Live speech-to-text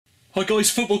Hi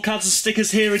guys, football cards and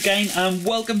stickers here again, and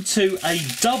welcome to a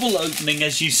double opening,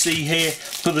 as you see here,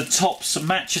 for the Topps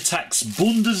Attax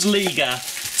Bundesliga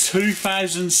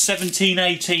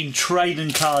 2017-18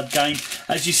 trading card game.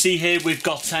 As you see here, we've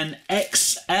got an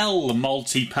XL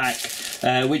multi-pack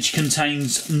which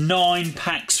contains 9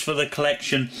 packs for the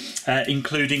collection,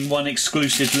 including one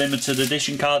exclusive limited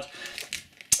edition card.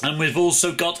 And we've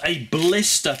also got a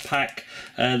blister pack,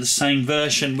 the same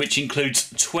version, which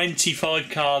includes 25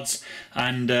 cards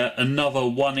and another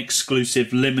one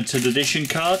exclusive limited edition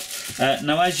card.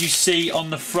 Now, as you see on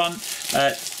the front,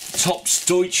 Topps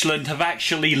Deutschland have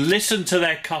actually listened to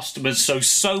their customers,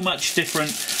 so much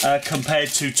different compared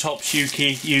to Topps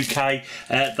UK.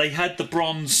 They had the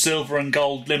bronze, silver and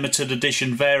gold limited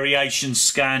edition variation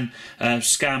scam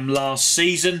last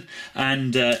season,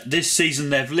 and this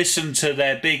season they've listened to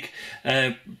their big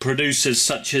producers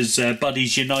such as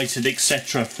Buddies United,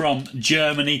 etc. from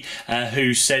Germany,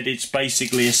 who said it's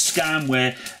basically a scam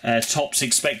where Topps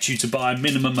expect you to buy a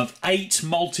minimum of 8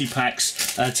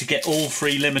 multi-packs to get all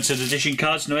 3 limited edition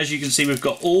cards. Now, as you can see, we've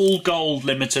got all gold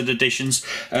limited editions.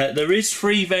 There is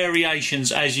 3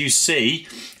 variations, as you see,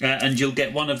 and you'll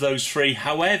get one of those 3.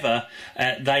 However,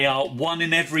 they are 1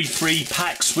 in every 3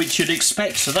 packs, which you'd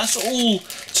expect. So that's all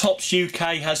Topps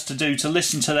UK has to do to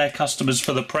listen to their customers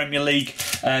for the Premier League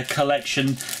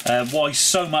collection. Why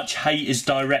so much hate is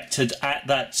directed at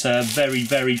that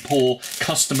very poor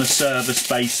customer service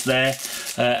base there.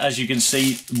 As you can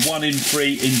see, 1 in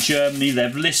 3 in Germany.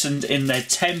 They've listened in their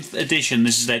 10th edition.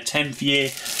 This is their 10th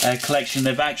year collection.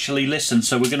 They've actually listened.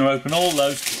 So we're going to open all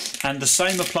those. And the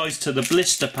same applies to the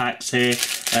blister packs here,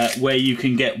 where you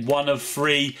can get 1 of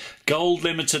 3 gold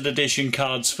limited edition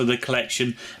cards for the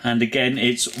collection, and again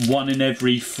it's 1 in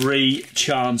every 3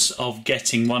 chance of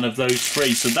getting one of those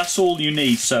 3. So that's all you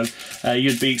need. So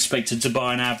you'd be expected to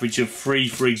buy an average of 3,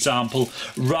 for example,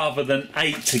 rather than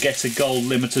 8 to get a gold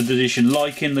limited edition,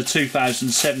 like in the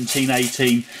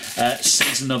 2017-18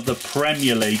 season of the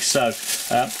Premier League. So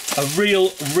a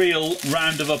real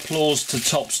round of applause to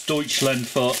Topps Deutschland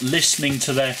for listening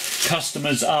to their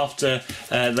customers after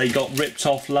they got ripped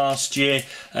off last year.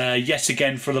 Yet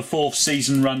again, for the 4th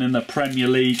season run in the Premier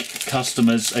League,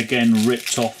 customers again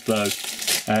ripped off though.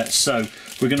 So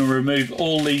we're going to remove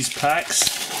all these packs.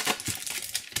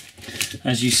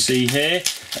 As you see here,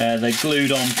 they're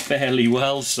glued on fairly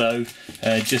well, so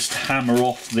just hammer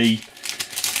off the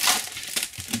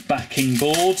backing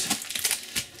board.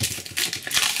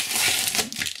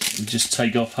 And just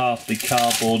take off half the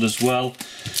cardboard as well.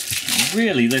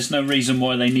 Really, there's no reason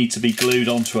why they need to be glued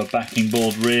onto a backing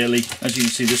board, really. As you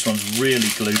can see, this one's really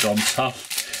glued on tough.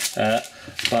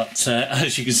 But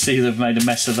as you can see, they've made a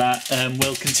mess of that.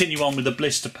 We'll continue on with the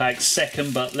blister pack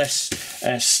second, but let's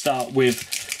start with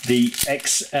the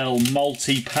XL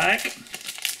multi-pack.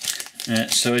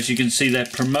 So as you can see, they're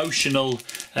promotional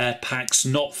packs,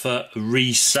 not for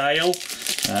resale.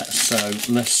 So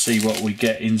let's see what we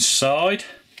get inside.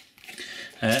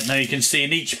 Now you can see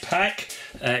in each pack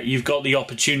you've got the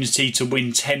opportunity to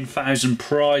win 10,000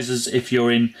 prizes if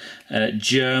you're in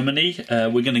Germany.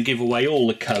 We're going to give away all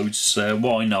the codes,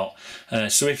 why not?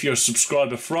 So if you're a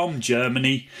subscriber from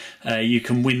Germany, you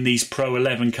can win these Pro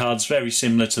 11 cards, very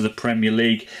similar to the Premier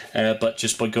League, but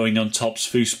just by going on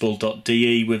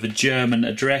toppsfußball.de with a German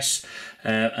address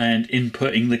and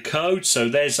inputting the code. So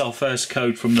there's our first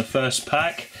code from the first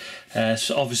pack.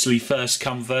 So obviously first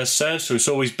come first serve, so it's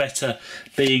always better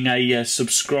being a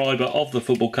subscriber of the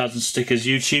Football Cards and Stickers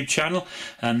YouTube channel.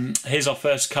 Here's our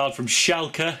first card from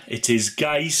Schalke. It is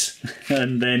Geis,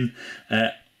 and then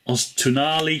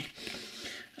Ostunali,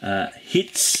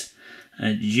 Hitz,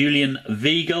 Julian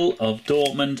Wiegel of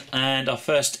Dortmund, and our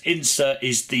first insert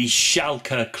is the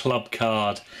Schalke club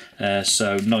card.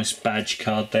 So nice badge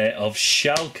card there of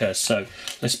Schalke. So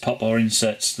let's pop our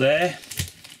inserts there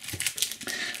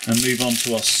and move on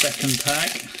to our second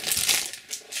pack.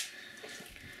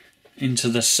 Into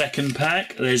the second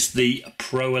pack, there's the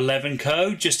Pro 11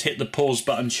 code. Just hit the pause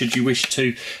button should you wish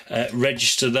to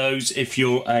register those if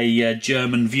you're a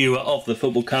German viewer of the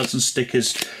Football Cards and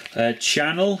Stickers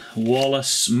channel.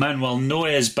 Wallace, Manuel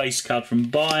Neuer's base card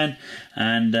from Bayern,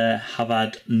 and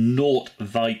Havard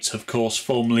Nordtveit, of course,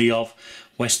 formerly of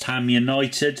West Ham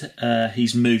United.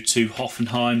 He's moved to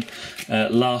Hoffenheim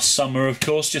last summer, of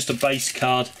course. Just a base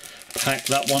card pack,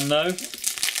 that one though.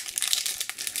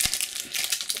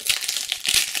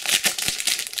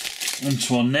 On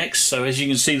to our next. So as you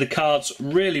can see, the card's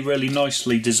really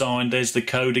nicely designed. There's the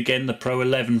code again, the Pro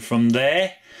 11 from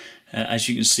there. As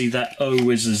you can see, that O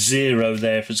is a 0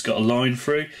 there if it's got a line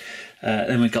through.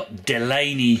 Then we've got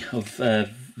Delaney of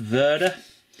Werder.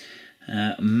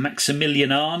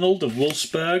 Maximilian Arnold of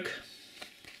Wolfsburg.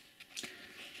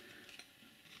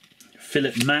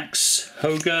 Philip Max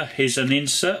Hoger, here's an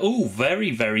insert. Oh,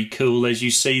 very, very cool, as you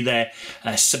see there.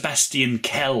 Sebastian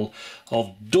Kell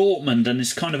of Dortmund, and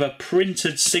it's kind of a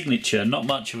printed signature. Not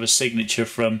much of a signature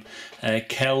from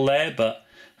Kell there, but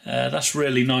that's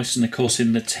really nice, and of course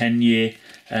in the 10-year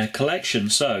collection.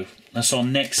 So that's our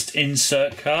next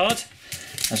insert card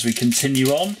as we continue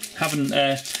on. Haven't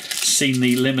seen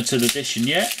the limited edition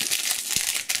yet.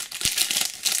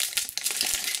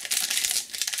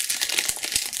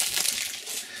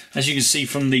 As you can see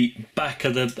from the back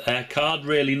of the card,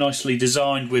 really nicely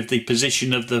designed with the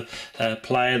position of the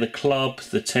player, the club,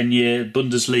 the 10-year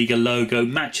Bundesliga logo,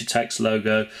 Match Attax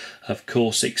logo, of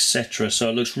course, etc. So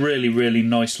it looks really, really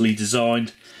nicely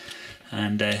designed.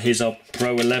 And here's our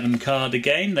Pro 11 card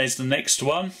again. There's the next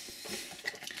one.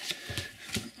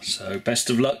 So best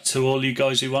of luck to all you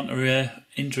guys who want to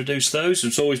introduce those.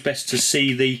 It's always best to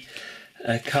see the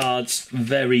cards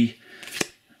very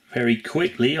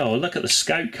quickly. Oh, look at the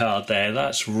scout card there.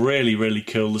 That's really, really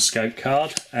cool, the scout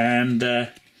card. And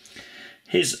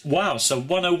here's, wow, so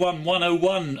 101,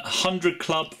 100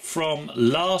 club from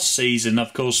last season.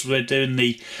 Of course, we're doing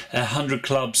the 100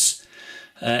 clubs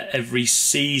every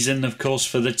season, of course,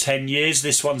 for the 10 years.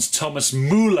 This one's Thomas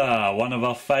Müller, one of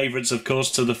our favourites, of course,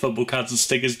 to the Football Cards and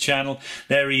Stickers channel.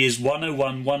 There he is,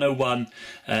 101, 101,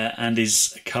 and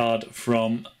his card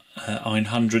from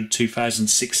 100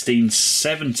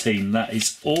 2016-17. That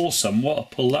is awesome. What a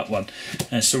pull that one.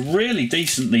 So really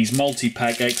decent, these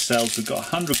multi-pack XLs. We've got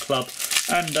a 100 club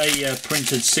and a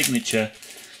printed signature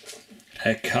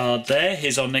card there.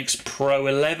 Here's our next Pro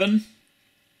 11.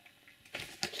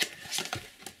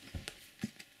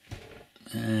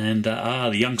 And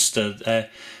the youngster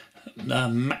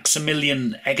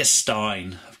Maximilian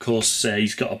Eggestein. Of course,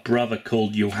 he's got a brother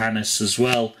called Johannes as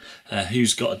well,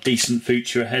 who's got a decent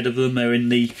future ahead of them. They're in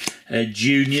the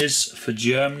juniors for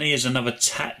Germany. Here's another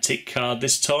tactic card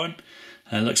this time.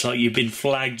 Looks like you've been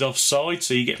flagged offside,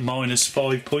 so you get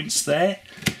 -5 points there.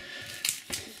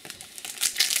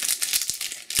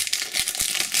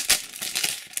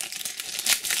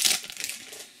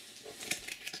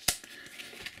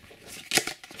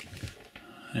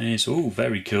 It's all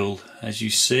very cool, as you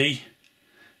see.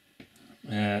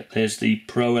 There's the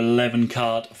Pro 11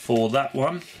 card for that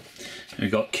one.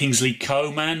 We've got Kingsley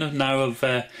Coman, now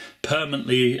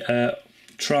permanently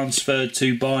transferred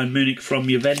to Bayern Munich from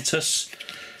Juventus.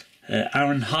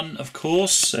 Aaron Hunt, of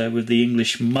course, with the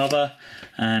English mother.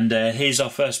 And here's our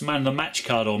first man of the match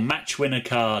card, or match winner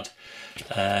card,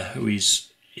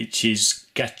 it is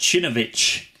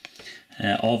Gacinovic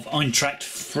of Eintracht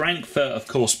Frankfurt, of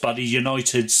course, Buddy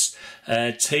United's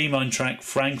team, Eintracht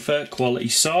Frankfurt, quality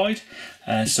side.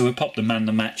 So we'll pop the man of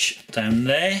the match down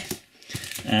there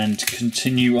and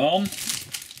continue on.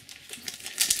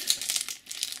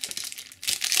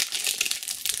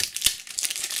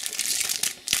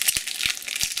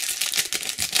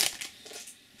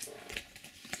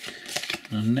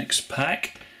 The next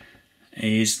pack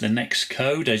is the next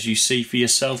code, as you see for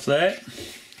yourself there.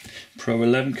 Pro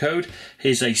 11 code.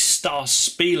 Here's a star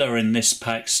spieler in this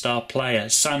pack, star player,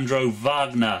 Sandro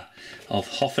Wagner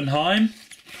of Hoffenheim.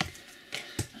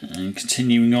 And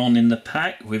continuing on in the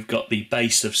pack, we've got the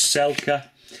base of Selke,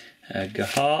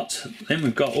 Gehart. Then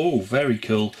we've got, oh, very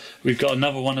cool, we've got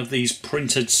another one of these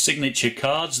printed signature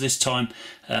cards, this time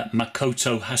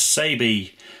Makoto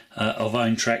Hasebe of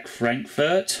Eintracht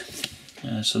Frankfurt.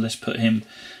 So let's put him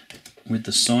with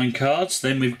the sign cards.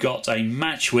 Then we've got a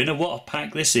match winner. What a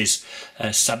pack this is.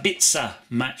 Sabitzer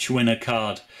match winner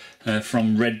card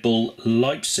from Red Bull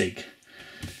Leipzig.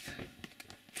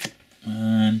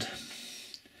 And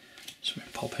so we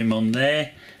pop him on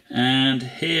there. And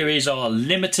here is our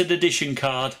limited edition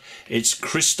card. It's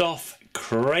Christoph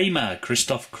Kramer.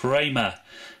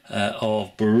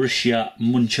 Of Borussia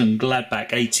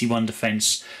Mönchengladbach, 81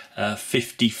 defence,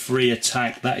 53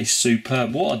 attack. That is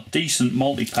superb. What a decent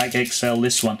multi-pack XL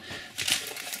this one.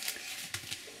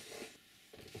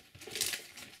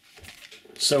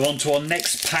 So on to our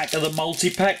next pack of the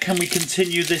multi-pack. Can we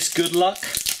continue this good luck?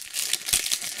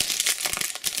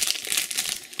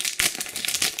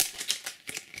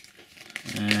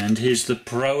 And here's the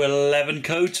Pro 11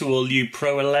 code to all you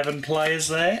Pro 11 players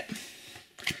there.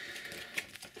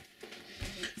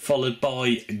 Followed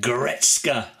by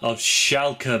Goretzka of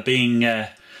Schalke, being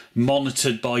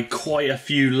monitored by quite a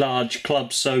few large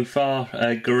clubs so far.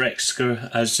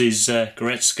 Goretzka has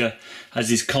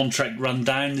his contract run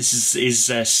down. This is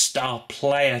his star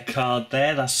player card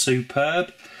there. That's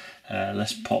superb.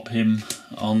 Let's pop him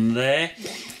on there.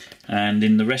 And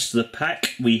in the rest of the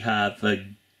pack we have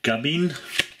Gabin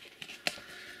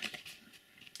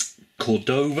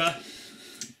Cordova,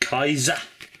 Kaiser,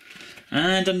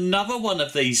 and another one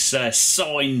of these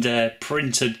signed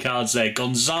printed cards there,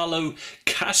 Gonzalo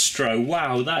Castro.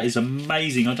 Wow, that is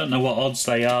amazing. I don't know what odds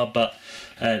they are, but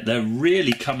they're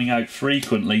really coming out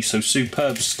frequently, so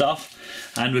superb stuff.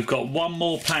 And we've got one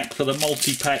more pack for the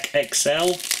multi-pack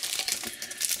XL.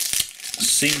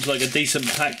 Seems like a decent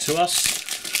pack to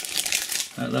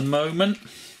us at the moment.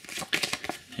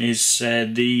 Is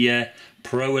the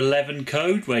Pro 11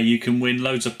 code, where you can win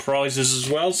loads of prizes as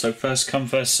well, so first come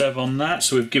first serve on that.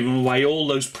 So we've given away all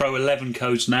those Pro 11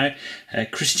 codes now.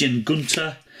 Christian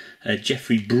Gunter,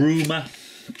 Jeffrey Brumer,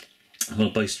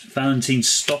 Valentin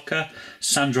Stocker,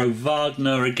 Sandro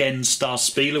Wagner, again Star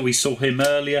Spieler, we saw him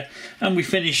earlier, and we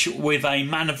finish with a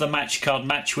man of the match card,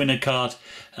 match winner card,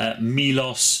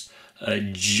 Milos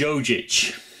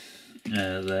Jojic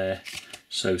there.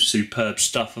 So superb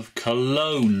stuff of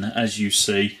Cologne, as you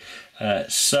see.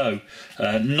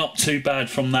 Not too bad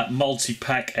from that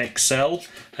multi-pack XL.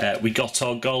 We got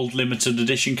our gold limited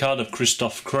edition card of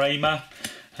Christoph Kramer,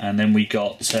 and then we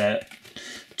got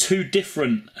two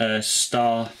different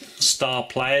star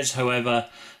players, however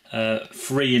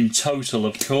 3 in total,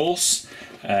 of course.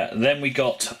 Then we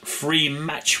got 3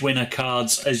 match winner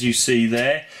cards, as you see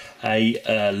there.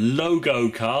 A logo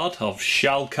card of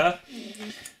Schalke,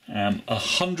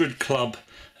 100 club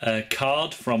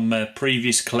card from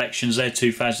previous collections there,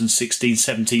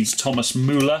 2016-17's Thomas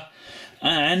Müller,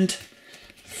 and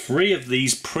 3 of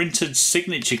these printed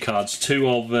signature cards, 2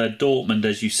 of Dortmund,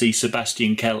 as you see,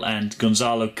 Sebastian Kell and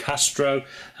Gonzalo Castro,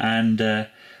 and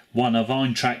 1 of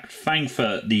Eintracht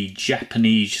Frankfurt, the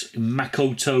Japanese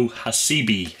Makoto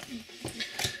Hasibi.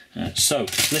 So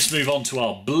let's move on to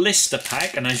our blister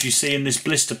pack, and as you see in this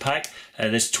blister pack,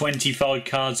 there's 25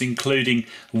 cards, including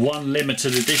 1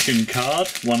 limited edition card.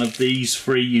 One of these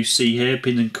 3 you see here,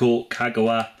 Pinencourt,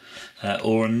 Kagawa,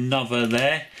 or another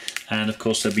there. And of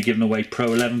course they'll be giving away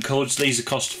Pro 11 codes. These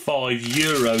cost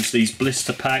 €5, these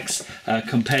blister packs,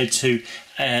 compared to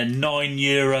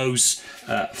 €9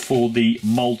 for the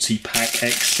multi-pack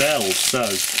XL. So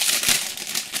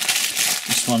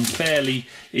this one fairly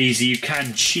easy. You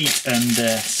can cheat and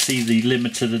see the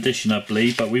limited edition, I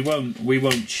believe, but we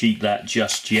won't cheat that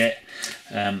just yet.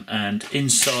 And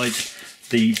inside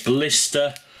the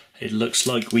blister, it looks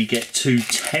like we get 2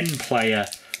 10-player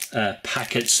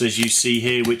packets, as you see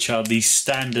here, which are the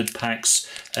standard packs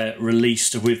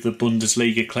released with the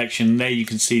Bundesliga collection. There you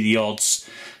can see the odds,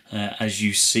 as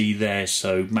you see there.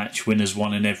 So match winners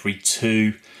 1 in every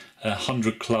 2,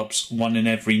 100 clubs 1 in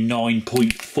every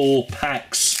 9.4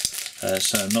 packs.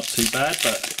 So not too bad,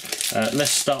 but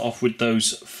let's start off with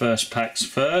those first packs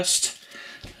first.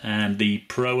 And the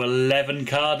Pro 11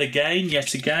 card again,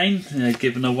 yet again,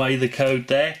 giving away the code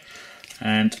there.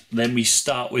 And then we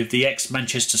start with the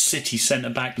ex-Manchester City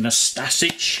centre-back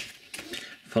Nastasic,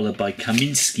 followed by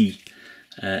Kaminski,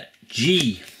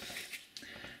 G,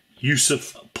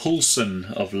 Yusuf Poulsen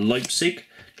of Leipzig,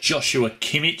 Joshua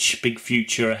Kimmich, big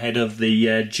future ahead of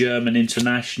the German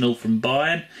international from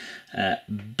Bayern,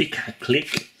 Bika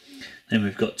Klick. Then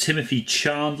we've got Timothy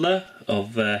Chandler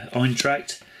of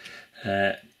Eintracht,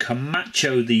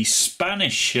 Camacho, the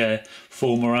Spanish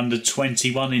former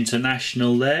under-21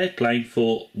 international there, playing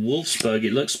for Wolfsburg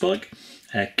it looks like,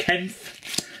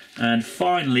 Kempf, and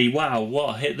finally, wow,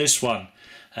 what a hit this one,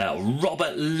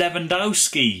 Robert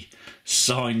Lewandowski,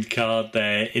 signed card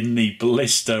there in the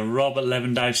blister. Robert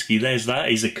Lewandowski, there's that.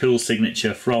 He's a cool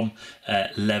signature from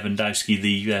Lewandowski,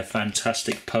 the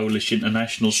fantastic Polish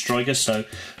international striker. So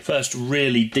first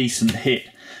really decent hit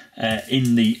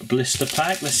in the blister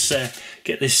pack. Let's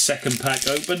get this second pack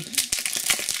open.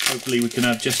 Hopefully we can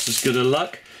have just as good a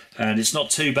luck. And it's not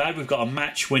too bad. We've got a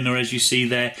match winner, as you see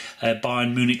there,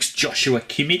 Bayern Munich's Joshua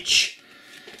Kimmich.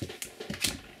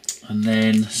 And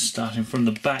then starting from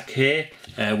the back here,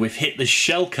 we've hit the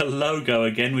Schalke logo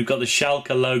again. We've got the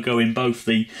Schalke logo in both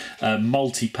the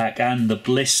multi-pack and the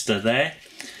blister there.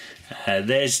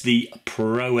 There's the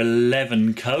Pro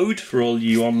 11 code for all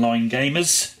you online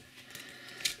gamers.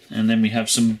 And then we have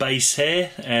some base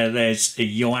here. There's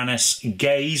Johannes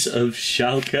Gaze of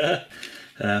Schalke,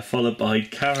 followed by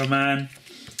Karaman,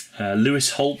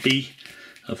 Lewis Holtby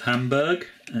of Hamburg,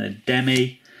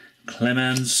 Demi,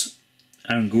 Clemens,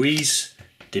 Anguiz,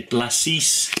 De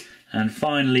Blasis, and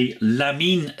finally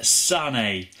Lamine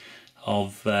Sané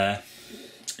of,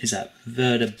 is that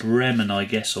Werder Bremen, I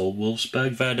guess, or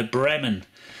Wolfsburg? Werder Bremen,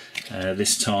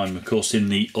 this time, of course, in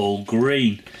the all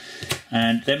green.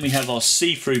 And then we have our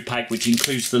see-through pack, which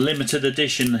includes the limited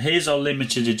edition. Here's our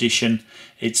limited edition.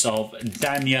 It's of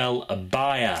Daniel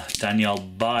Bayer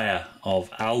of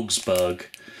Augsburg.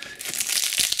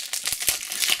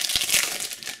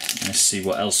 Let's see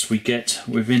what else we get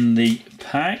within the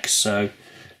pack. So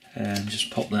just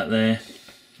pop that there.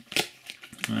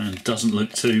 And doesn't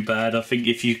look too bad, I think,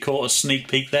 if you caught a sneak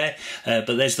peek there. But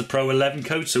there's the Pro 11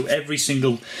 code, so every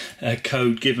single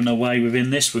code given away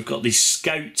within this. We've got the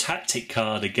Scout Tactic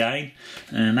card again,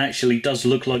 and actually does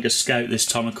look like a Scout this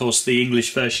time. Of course, the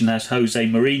English version has Jose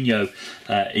Mourinho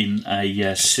in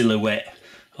a silhouette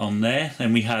on there.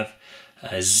 Then we have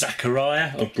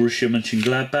Zachariah of Borussia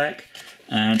Mönchengladbach.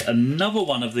 And another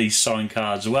one of these signed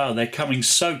cards. Wow, they're coming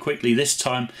so quickly. This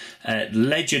time,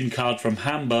 legend card from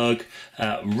Hamburg,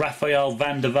 Rafael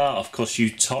van der Vaart. Of course, you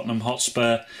Tottenham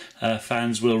Hotspur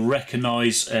fans will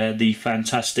recognise the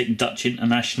fantastic Dutch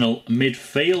international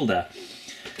midfielder.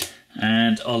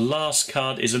 And our last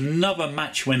card is another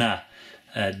match winner,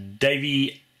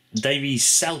 Davy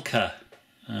Selke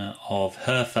of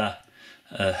Hertha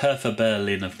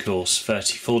Berlin, of course.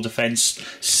 34 defence,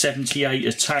 78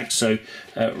 attack, so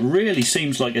really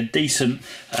seems like a decent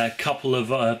couple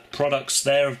of products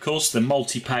there. Of course, the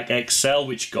Multipack XL,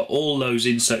 which got all those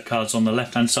insert cards on the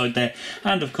left hand side there,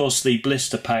 and of course the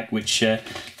blister pack, which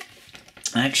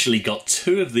actually got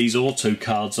 2 of these auto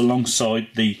cards alongside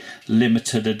the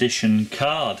limited edition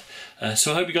card.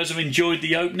 So I hope you guys have enjoyed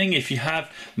the opening. If you have,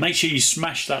 make sure you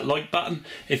smash that like button.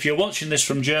 If you're watching this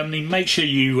from Germany, make sure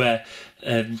you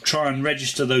try and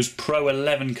register those Pro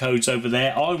 11 codes over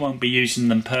there. I won't be using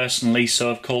them personally,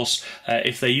 so of course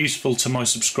if they're useful to my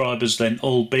subscribers, then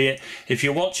albeit. If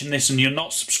you're watching this and you're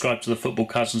not subscribed to the Football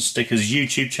Cards and Stickers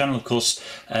YouTube channel, of course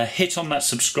hit on that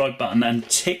subscribe button and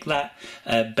tick that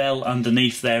bell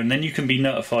underneath there, and then you can be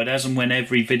notified as and when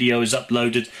every video is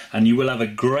uploaded, and you will have a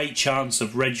great chance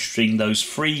of registering those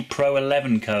free Pro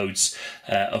 11 codes,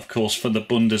 of course, for the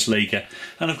Bundesliga.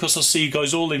 And of course I'll see you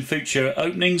guys all in future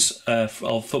openings of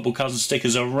Football Cards and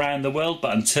Stickers around the world,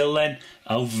 but until then,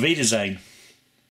 auf Wiedersehen.